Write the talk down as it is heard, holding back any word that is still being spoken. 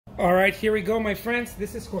All right, here we go, my friends.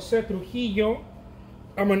 This is Jose Trujillo.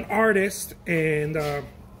 I'm an artist, and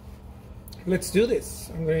let's do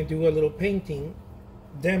this. I'm going to do a little painting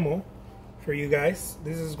demo for you guys.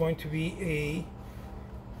 This is going to be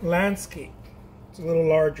a landscape. It's a little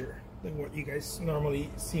larger than what you guys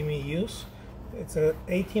normally see me use. It's a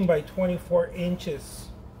 18 by 24 inches.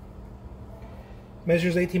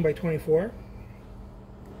 Measures 18 by 24.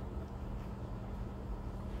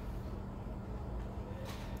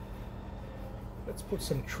 Let's put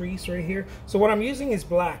some trees right here. So what I'm using is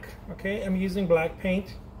black, okay? I'm using black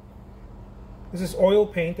paint. This is oil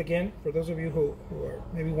paint again, for those of you who are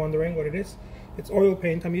maybe wondering what it is. It's oil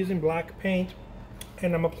paint. I'm using black paint,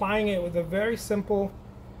 and I'm applying it with a very simple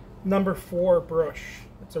number 4 brush.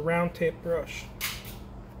 It's a round tip brush.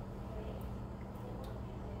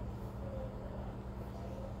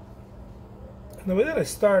 And the way that I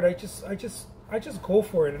start, I just go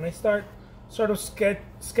for it, and I start sort of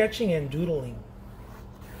sketching and doodling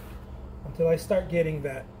until I start getting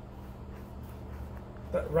that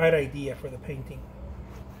right idea for the painting.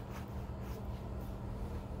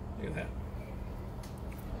 Look at that.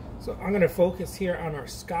 So I'm going to focus here on our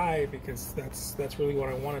sky, because that's really what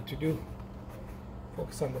I wanted to do.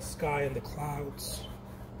 Focus on the sky and the clouds.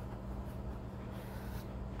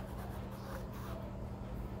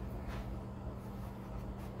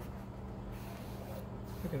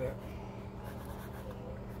 Look at that.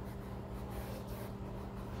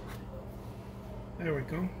 There we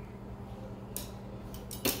go.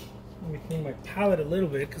 Let me clean my palette a little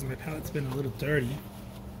bit, because my palette's been a little dirty.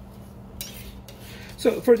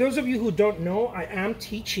 So for those of you who don't know, I am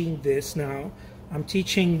teaching this now. I'm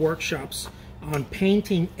teaching workshops on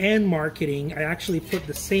painting and marketing. I actually put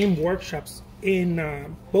the same workshops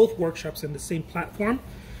in, both workshops in the same platform.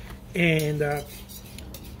 And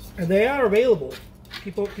they are available.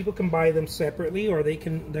 People can buy them separately, or they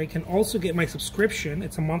can also get my subscription.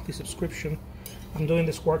 It's a monthly subscription. I'm doing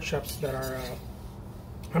these workshops that are,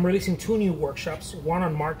 I'm releasing 2 new workshops, one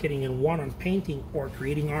on marketing and one on painting or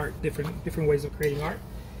creating art, different ways of creating art.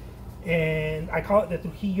 And I call it the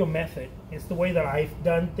Trujillo method. It's the way that I've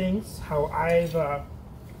done things, how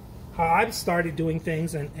I've started doing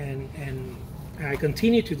things, and I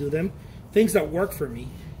continue to do them. Things that work for me,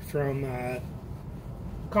 from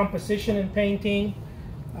composition and painting,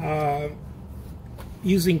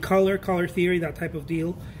 using color theory, that type of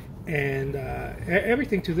deal, and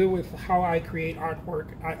everything to do with how I create artwork.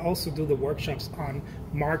 I also do the workshops on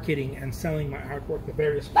marketing and selling my artwork, the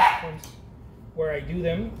various platforms where I do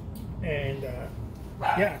them, and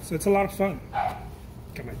yeah, so it's a lot of fun.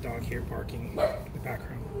 Got my dog here barking in the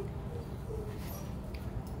background.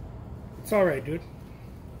 It's all right, dude.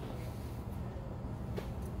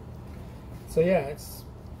 So yeah, it's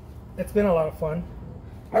been a lot of fun.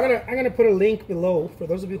 I'm gonna put a link below for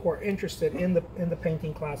those of you who are interested in the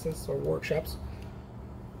painting classes or workshops.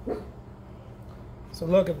 So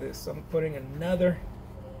look at this. I'm putting another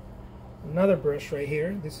brush right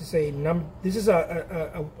here. This is a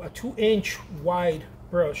 2-inch wide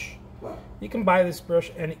brush. You can buy this brush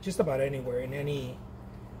just about anywhere, in any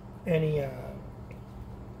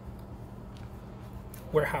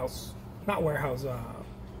warehouse, not warehouse,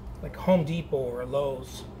 like Home Depot or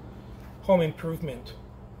Lowe's, home improvement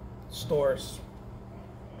stores.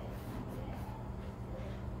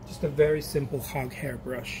 Just a very simple hog hair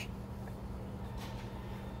brush.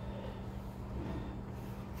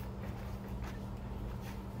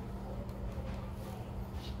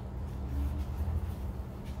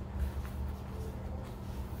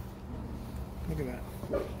 Look at that.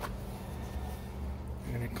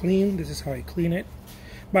 I'm gonna clean. This is how I clean it.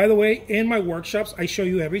 By the way, in my workshops, I show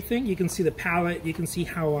you everything. You can see the palette. You can see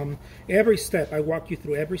how every step, I walk you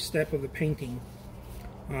through every step of the painting.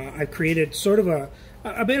 I've created sort of a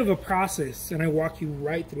bit of a process, and I walk you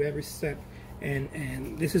right through every step.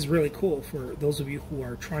 And this is really cool for those of you who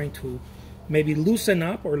are trying to maybe loosen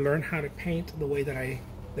up or learn how to paint the way that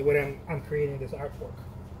I'm creating this artwork.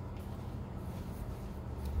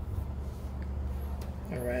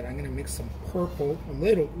 All right, I'm gonna mix some purple, a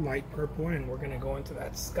little light purple, and we're gonna go into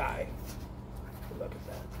that sky. Look at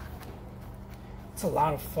that. It's a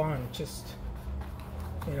lot of fun, just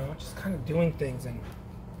kind of doing things. And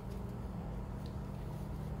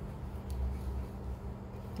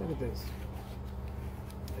look at this.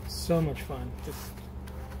 It's so much fun, just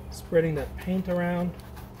spreading that paint around.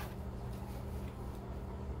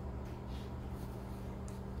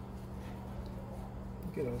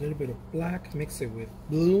 Get a little bit of black, mix it with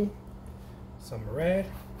blue, some red,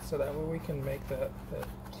 so that way we can make the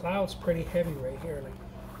clouds pretty heavy right here,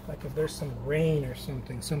 like if there's some rain or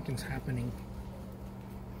something's happening,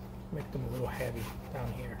 make them a little heavy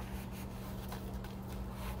down here.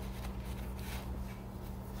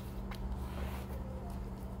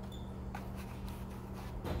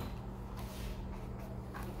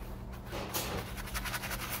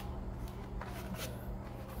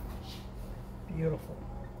 Beautiful.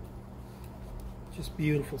 Just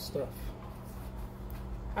beautiful stuff.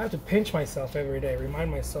 I have to pinch myself every day, remind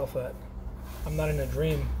myself that I'm not in a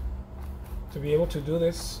dream. To be able to do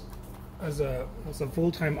this as a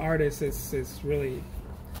full-time artist is really,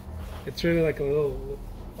 it's really like a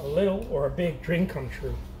little or a big dream come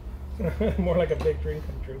true. More like a big dream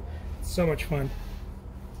come true. It's so much fun.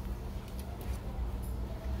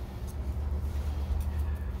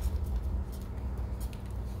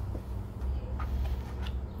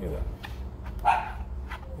 Look at that.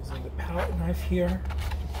 Using the palette knife here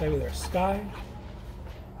to play with our sky.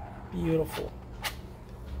 Beautiful.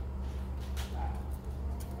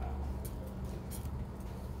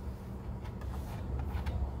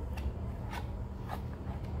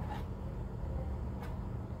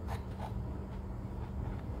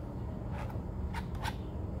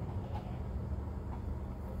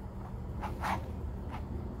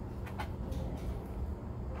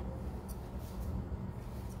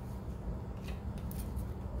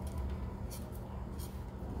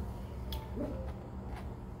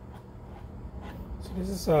 So this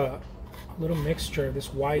is a little mixture.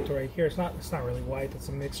 This white right here. It's not really white. It's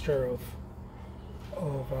a mixture of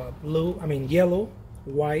yellow,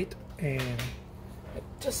 white, and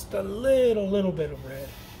just a little bit of red.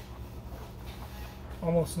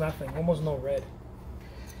 Almost nothing. Almost no red.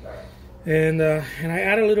 And I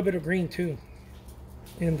add a little bit of green too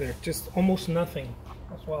in there. Just almost nothing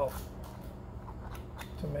as well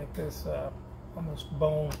to make this almost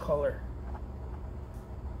bone color.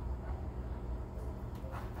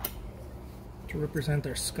 To represent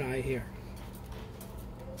our sky here.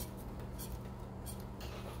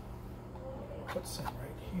 Put some right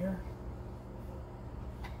here.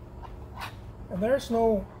 And there's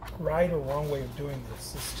no right or wrong way of doing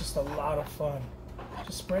this. It's just a lot of fun.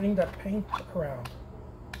 Just spreading that paint around.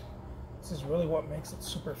 This is really what makes it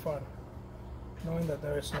super fun. Knowing that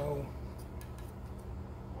there is no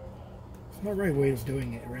right way of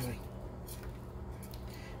doing it, really.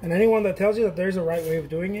 And anyone that tells you that there's a right way of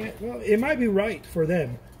doing it, well, it might be right for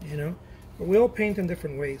them, you know. But we all paint in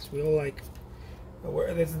different ways. We all like.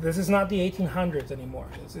 This is not the 1800s anymore.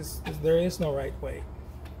 There is no right way.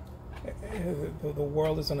 The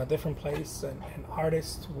world is in a different place, and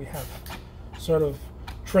artists, we have sort of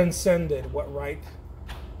transcended what right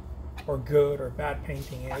or good or bad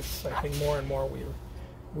painting is. I think more and more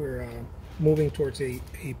we're moving towards a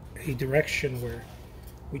direction where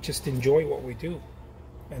we just enjoy what we do.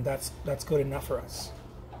 And that's good enough for us.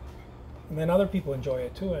 And then other people enjoy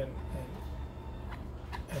it too, and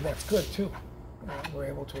that's good too. We're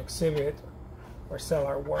able to exhibit or sell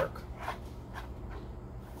our work.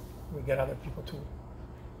 We get other people to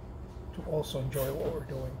also enjoy what we're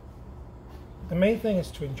doing. The main thing is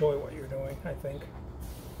to enjoy what you're doing, I think.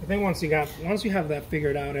 I think once you have that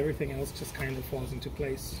figured out, everything else just kind of falls into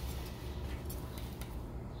place.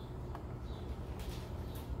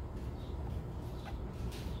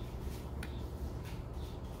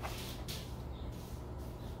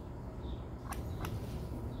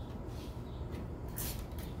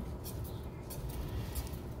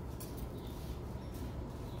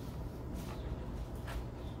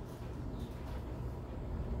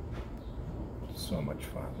 So much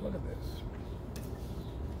fun. Look at this.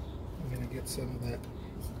 I'm going to get some of that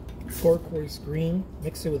turquoise green,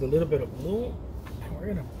 mix it with a little bit of blue, and we're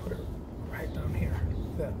going to put it right down here.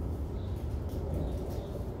 Look at that.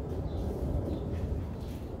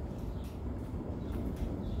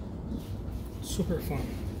 Super fun,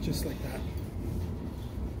 just like that.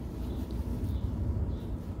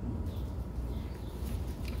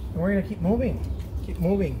 And we're going to keep moving. Keep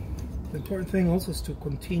moving. The important thing also is to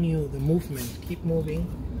continue the movement, keep moving,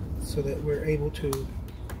 so that we're able to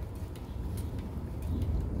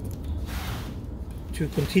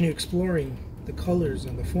continue exploring the colors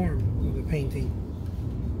and the form of the painting.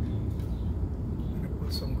 I'm going to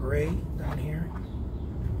put some gray down here.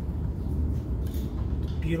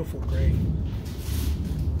 Beautiful gray.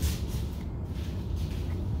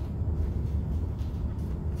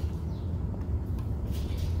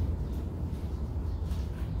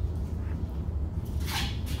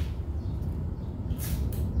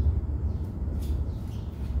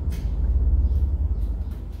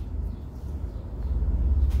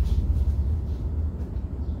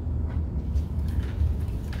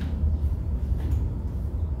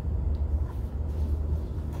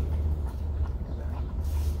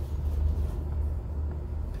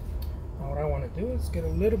 Do is get a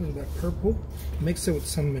little bit of that purple, mix it with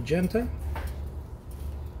some magenta,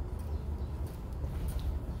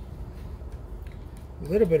 a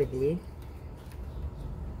little bit of blue,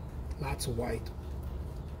 lots of white,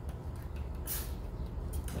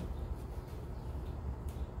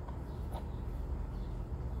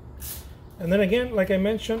 And then again, like I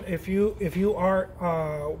mentioned, if you are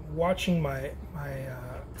watching my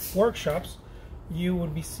workshops, you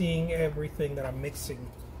would be seeing everything that I'm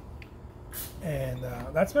mixing, and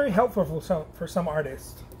that's very helpful for some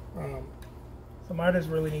artists. Some artists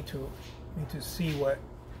really need to see what.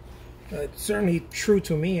 It's certainly true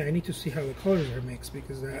to me. I need to see how the colors are mixed,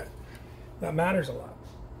 because that matters a lot.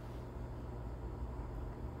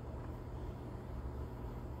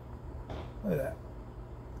 Look at that.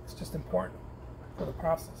 It's just important for the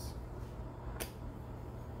process.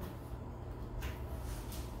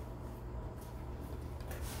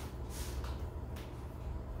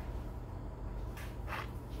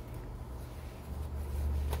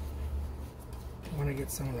 I want to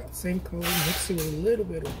get some of that same color, mix it with a little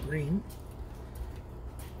bit of green.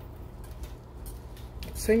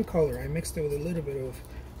 Same color, I mixed it with a little bit of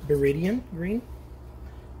Viridian green.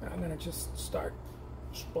 I'm going to just start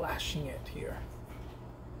splashing it here.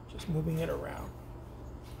 Just moving it around.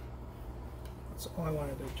 That's all I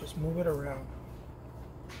want to do, just move it around.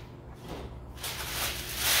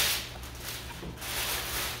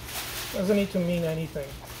 Doesn't need to mean anything.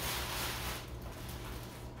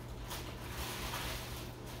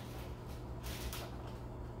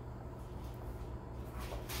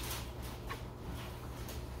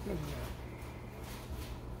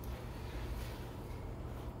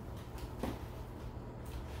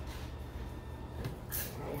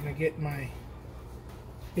 Get my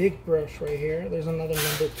big brush right here. There's another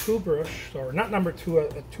number 2 brush, or not number 2, a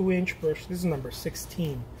 2-inch brush. This is number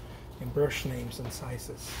 16 in brush names and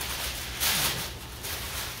sizes.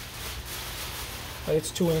 But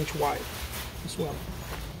it's 2-inch wide as well.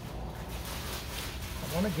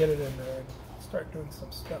 I want to get it in there and start doing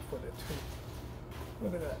some stuff with it too.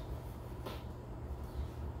 Look at that.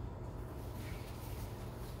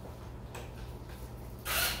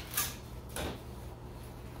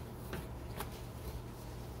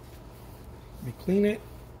 Clean it.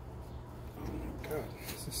 Oh my god,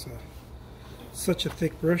 this is such a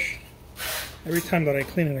thick brush. Every time that I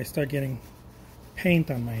clean it, I start getting paint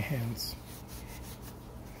on my hands.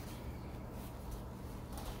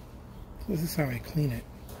 So this is how I clean it.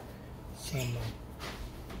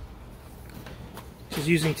 Just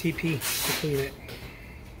using TP to clean it.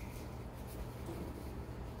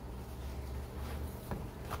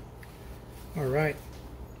 All right.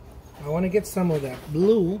 I want to get some of that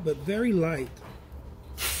blue, but very light.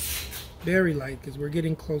 Very light, because we're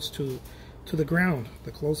getting close to the ground.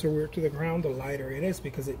 The closer we're to the ground, the lighter it is,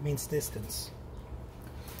 because it means distance.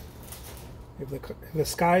 If the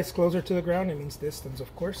sky is closer to the ground, it means distance,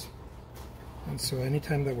 of course. And so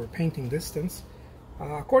anytime that we're painting distance,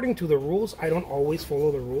 according to the rules, I don't always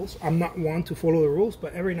follow the rules. I'm not one to follow the rules,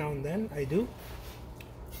 but every now and then I do.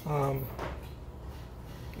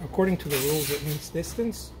 According to the rules, it means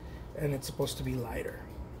distance, and it's supposed to be lighter.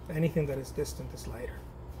 Anything that is distant is lighter.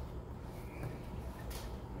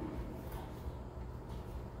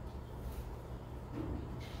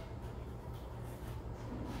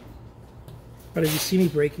 But if you see me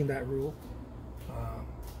breaking that rule,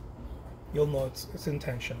 you'll know it's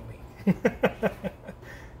intentionally.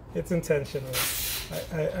 It's intentional.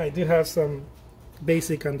 I do have some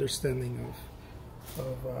basic understanding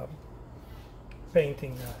of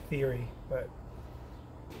painting theory, but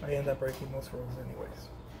I end up breaking most rules anyways.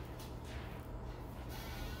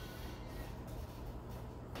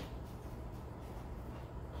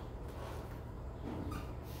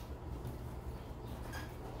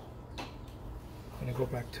 I'm gonna go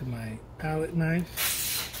back to my palette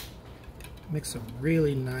knife, mix a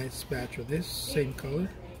really nice batch of this same color.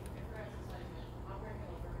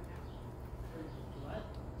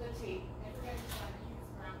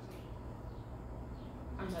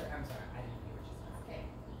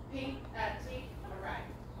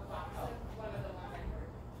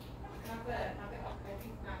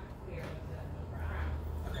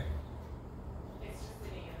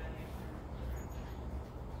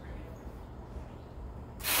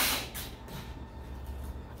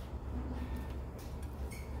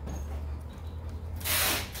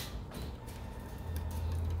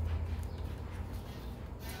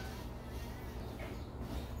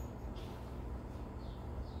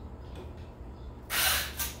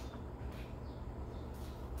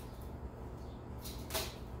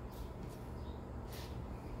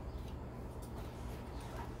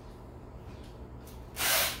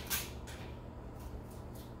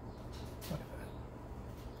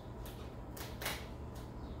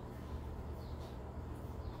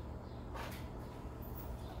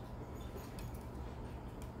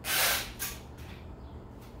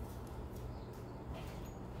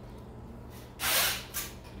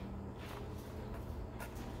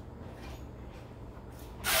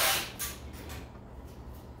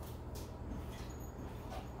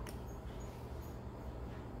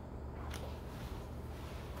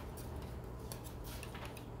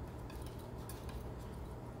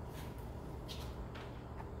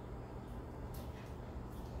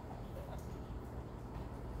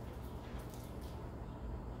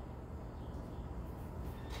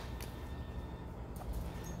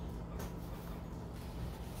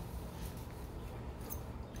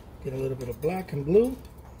 Get a little bit of black and blue.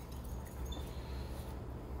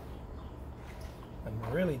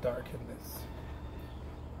 And really darken this.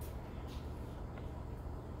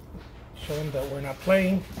 Show them that we're not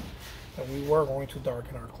playing, that we were going to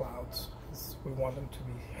darken our clouds. We want them to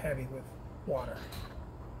be heavy with water.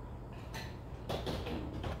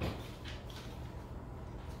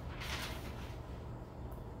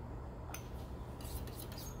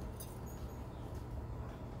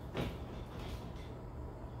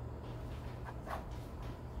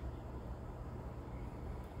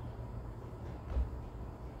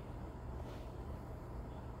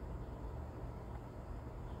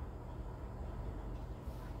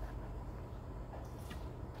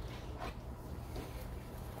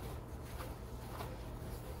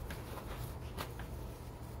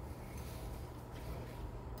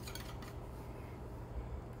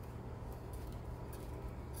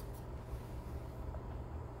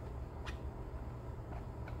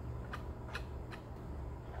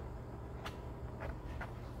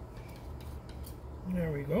 There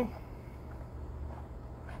we go.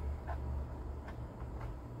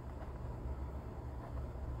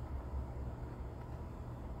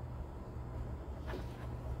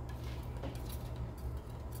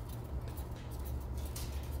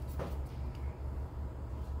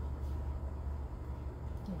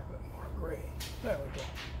 A little bit more gray. There we go.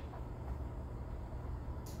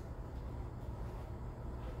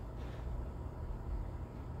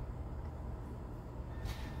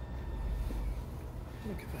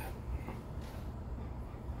 Look at that.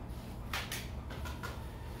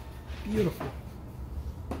 Beautiful.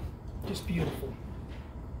 Just beautiful.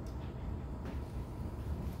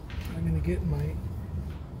 I'm going to get my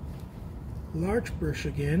large brush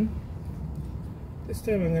again. This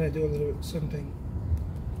time I'm going to do a little something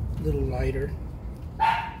a little lighter.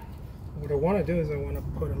 What I want to do is I want to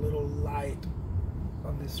put a little light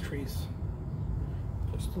on these trees.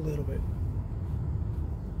 Just a little bit.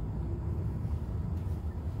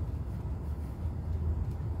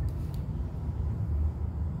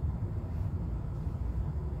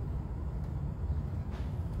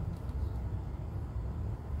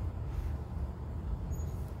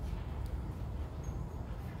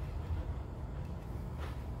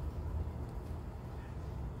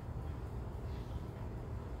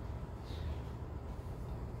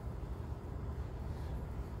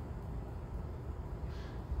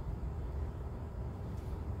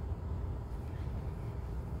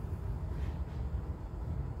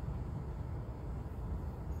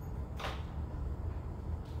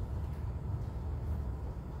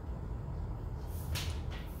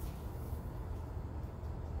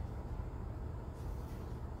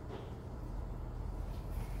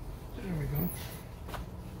 There we go.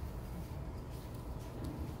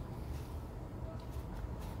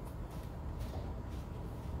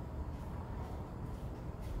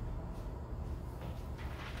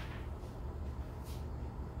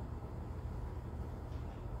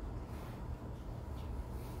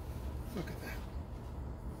 Look at that.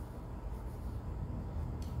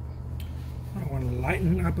 I want to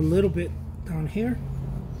lighten up a little bit down here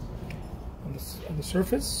on the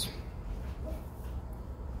surface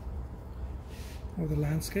of the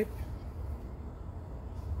landscape.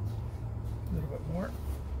 A little bit more.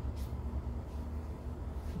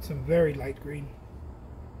 It's a very light green,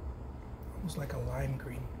 almost like a lime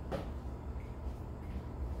green.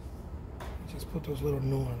 Just put those little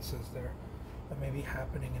nuances there that may be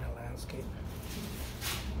happening in a landscape.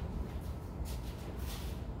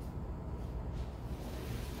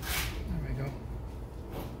 There we go.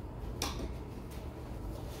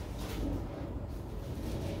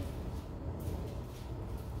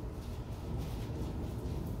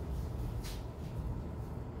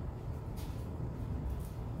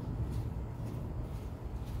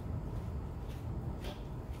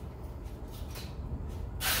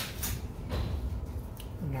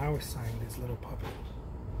 Now we sign this little puppy.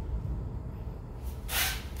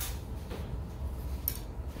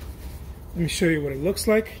 Let me show you what it looks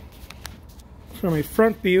like from a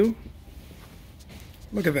front view.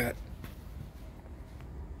 Look at that.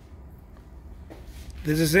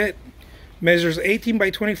 This is it. Measures 18 by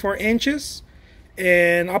 24 inches,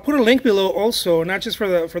 and I'll put a link below also, not just for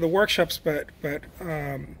the workshops, but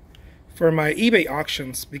for my eBay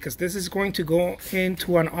auctions, because this is going to go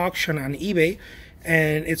into an auction on eBay.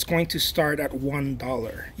 And it's going to start at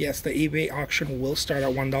 $1. Yes, the eBay auction will start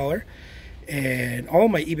at $1, and all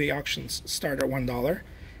my eBay auctions start at $1,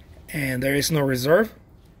 and there is no reserve,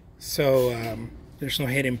 so there's no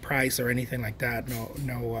hidden price or anything like that.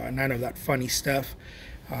 None of that funny stuff.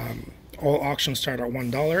 All auctions start at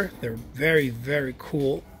 $1. They're very, very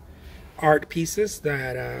cool art pieces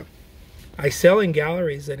that I sell in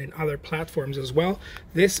galleries and in other platforms as well.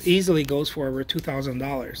 This easily goes for over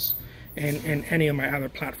 $2,000 in any of my other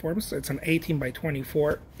platforms. It's an 18 by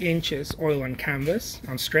 24 inches oil on canvas,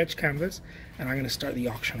 on stretch canvas, and I'm going to start the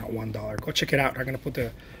auction at $1. Go check it out. I'm going to put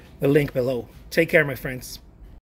the link below. Take care, my friends.